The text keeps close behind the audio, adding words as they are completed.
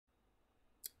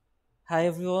Hi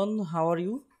everyone, how are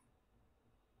you?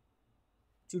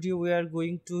 Today we are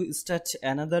going to start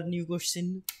another new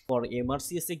question for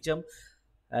MRCS exam,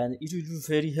 and it will be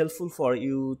very helpful for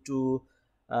you to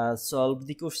solve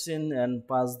the question and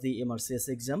pass the MRCS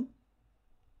exam.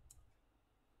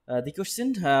 The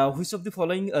question, which of the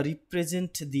following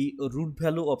represent the root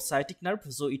value of sciatic nerve?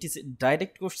 So it is a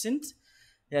direct question.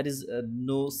 There is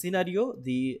no scenario.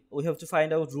 We have to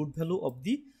find out root value of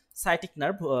the sciatic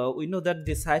nerve. We know that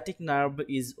the sciatic nerve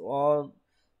is all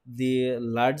the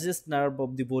largest nerve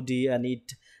of the body, and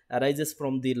it arises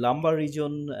from the lumbar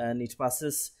region, and it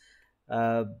passes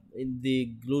in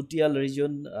the gluteal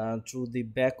region through the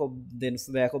back of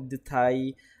the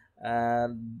thigh,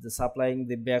 and supplying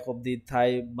the back of the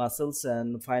thigh muscles,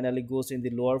 and finally goes in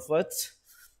the lower part.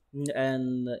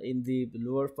 And in the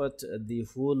lower part, the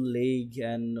whole leg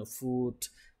and foot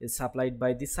is supplied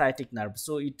by the sciatic nerve.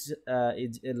 So it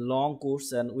is a long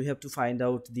course, and we have to find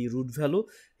out the root value.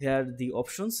 Here the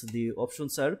options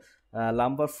are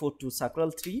lumbar 4 to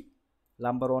sacral 3,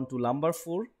 lumbar 1 to lumbar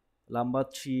 4, lumbar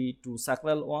 3 to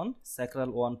sacral 1,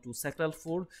 sacral 1 to sacral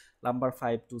 4, lumbar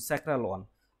 5 to sacral 1.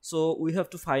 So we have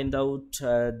to find out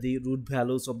the root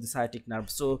values of the sciatic nerve.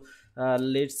 So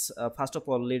let's first of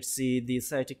all, let's see the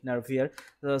sciatic nerve here.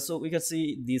 So we can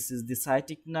see this is the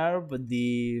sciatic nerve,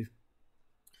 the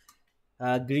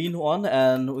green one,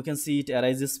 and we can see it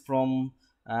arises from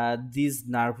these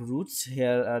nerve roots.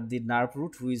 Here are the nerve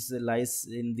root which lies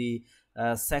in the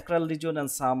sacral region and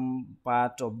some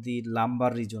part of the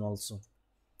lumbar region also.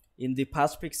 In the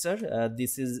first picture,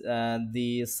 this is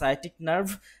the sciatic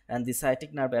nerve, and the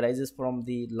sciatic nerve arises from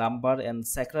the lumbar and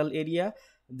sacral area.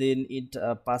 Then it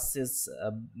passes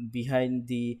behind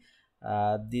the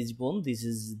this bone. This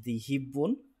is the hip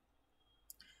bone,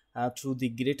 through the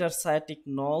greater sciatic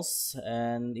nose,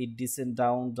 and it descends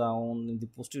down in the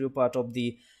posterior part of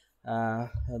the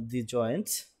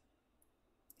joint,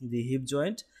 the hip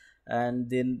joint, and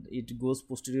then it goes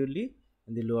posteriorly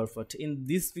in the lower part. In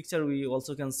this picture we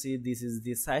also can see this is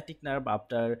the sciatic nerve.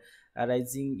 After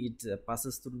arising, it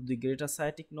passes through the greater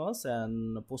sciatic nose,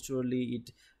 and posteriorly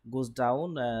it goes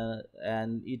down,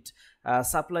 and it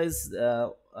supplies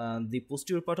the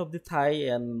posterior part of the thigh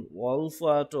and all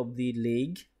part of the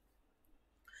leg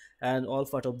and all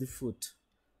part of the foot.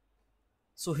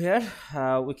 So here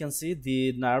we can see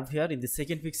the nerve here in the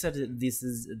second picture. This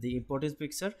is the important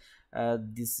picture.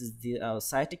 This is the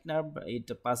sciatic nerve.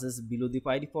 It passes below the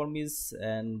piriformis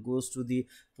and goes to the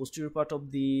posterior part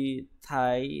of the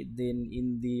thigh. Then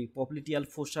in the popliteal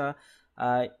fossa,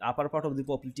 upper part of the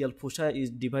popliteal fossa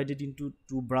is divided into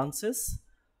two branches.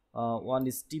 One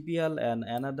is tibial and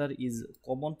another is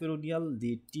common peroneal.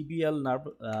 The tibial nerve,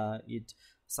 it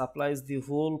supplies the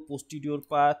whole posterior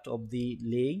part of the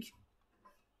leg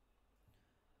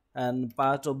and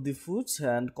part of the foot.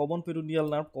 And common peroneal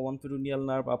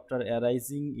nerve, after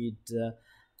arising, it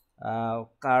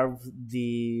curves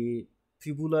the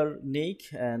fibular neck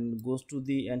and goes to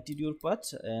the anterior part,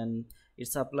 and it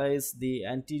supplies the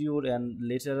anterior and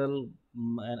lateral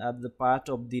and other part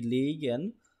of the leg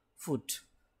and foot.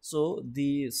 So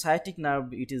the sciatic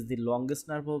nerve, it is the longest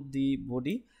nerve of the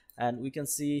body, and we can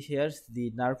see here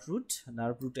the nerve root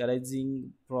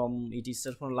arising from, it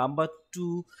starts from lumbar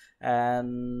 2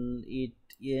 and it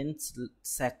ends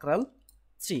sacral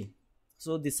 3.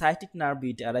 So the sciatic nerve,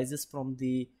 it arises from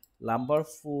the lumbar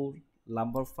 4,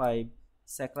 lumbar 5,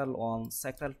 sacral 1,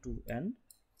 sacral 2 and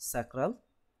sacral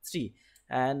 3.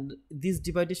 And this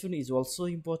division is also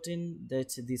important,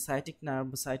 that the sciatic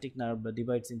nerve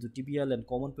divides into tibial and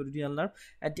common peroneal nerve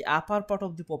at the upper part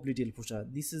of the popliteal fossa.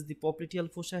 This is the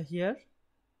popliteal fossa here.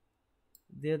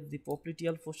 There the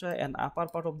popliteal fossa, and upper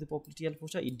part of the popliteal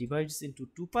fossa, it divides into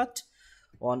two parts.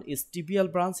 One is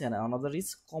tibial branch and another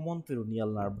is common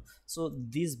peroneal nerve. So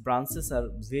these branches are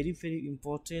very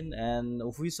important, and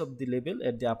which of the level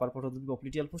at the upper part of the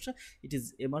popliteal fossa, it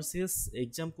is MRCS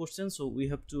exam question. So we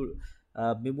have to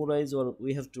memorize, or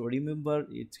we have to remember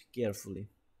it carefully.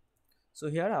 So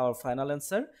here our final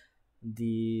answer,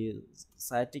 the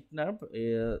sciatic nerve,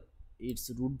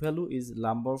 its root value is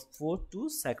lumbar 4 to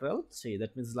sacral 3.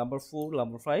 That means lumbar 4,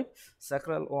 lumbar 5,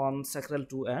 sacral 1, sacral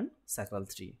 2 and sacral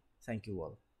 3. Thank you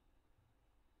all.